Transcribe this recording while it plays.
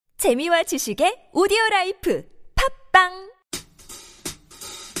재미와 지식의 오디오라이프 팝빵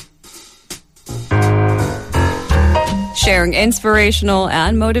Sharing inspirational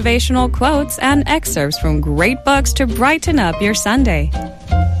and motivational quotes and excerpts from great books to brighten up your Sunday.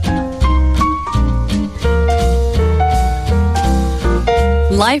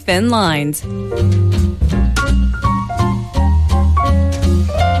 Life in Lines.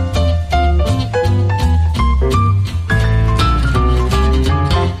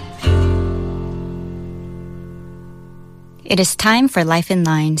 It is time for Life in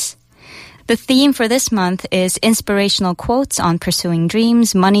Lines. The theme for this month is inspirational quotes on pursuing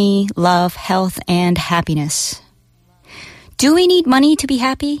dreams, money, love, health, and happiness. Do we need money to be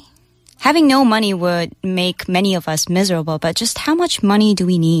happy? Having no money would make many of us miserable, but just how much money do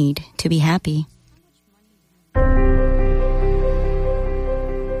we need to be happy?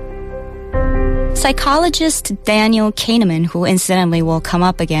 Psychologist Daniel Kahneman, who incidentally will come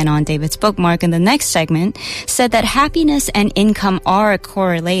up again on David's bookmark in the next segment, said that happiness and income are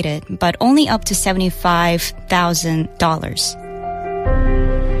correlated, but only up to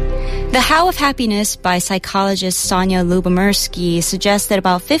 $75,000. The How of Happiness by psychologist Sonja Lyubomirscky suggests that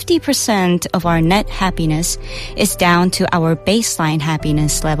about 50% of our net happiness is down to our baseline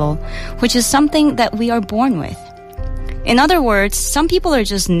happiness level, which is something that we are born with. In other words, some people are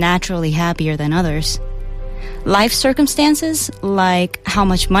just naturally happier than others. Life circumstances, like how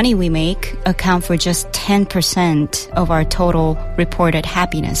much money we make, account for just 10% of our total reported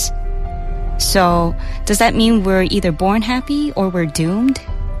happiness. So, does that mean we're either born happy or we're doomed?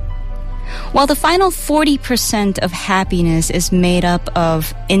 While the final 40% of happiness is made up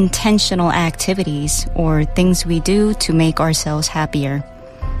of intentional activities or things we do to make ourselves happier.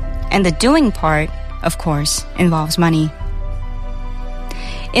 And the doing part, of course, involves money.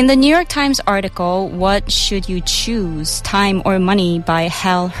 In the New York Times article, What Should You Choose, Time or Money by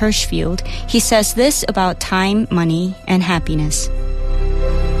Hal Hirschfield, he says this about time, money, and happiness.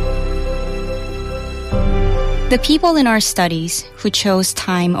 The people in our studies who chose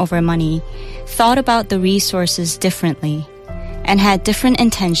time over money thought about the resources differently and had different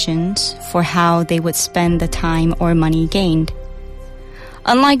intentions for how they would spend the time or money gained.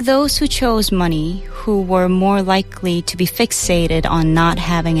 Unlike those who chose money, who were more likely to be fixated on not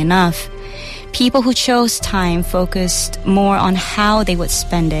having enough, people who chose time focused more on how they would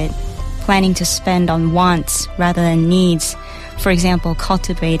spend it, planning to spend on wants rather than needs. For example,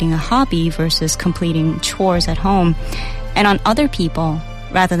 cultivating a hobby versus completing chores at home, and on other people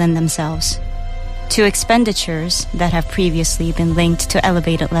rather than themselves. Two expenditures that have previously been linked to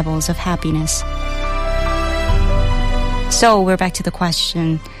elevated levels of happiness. So we're back to the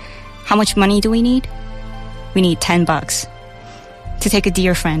question, how much money do we need? We need $10 to take a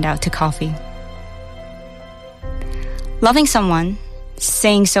dear friend out to coffee. Loving someone,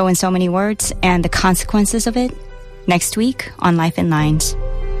 saying so in so many words, and the consequences of it, next week on Life in Lines.